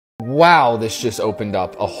Wow, this just opened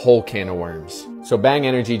up a whole can of worms. So Bang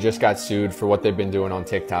Energy just got sued for what they've been doing on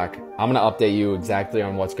TikTok. I'm gonna update you exactly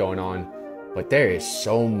on what's going on, but there is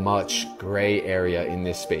so much gray area in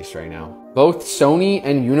this space right now. Both Sony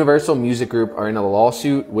and Universal Music Group are in a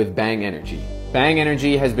lawsuit with Bang Energy. Bang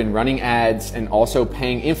Energy has been running ads and also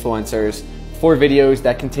paying influencers for videos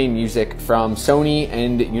that contain music from Sony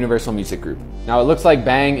and Universal Music Group. Now it looks like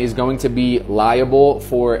Bang is going to be liable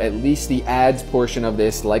for at least the ads portion of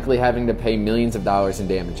this, likely having to pay millions of dollars in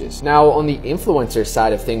damages. Now on the influencer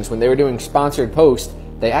side of things, when they were doing sponsored posts,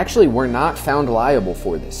 they actually were not found liable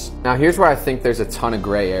for this. Now here's where I think there's a ton of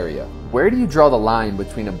gray area. Where do you draw the line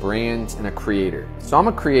between a brand and a creator? So I'm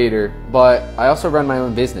a creator, but I also run my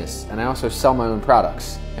own business and I also sell my own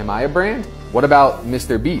products. Am I a brand? What about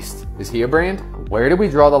Mr. Beast? Is he a brand? Where do we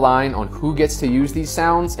draw the line on who gets to use these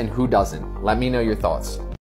sounds and who doesn't? Let me know your thoughts.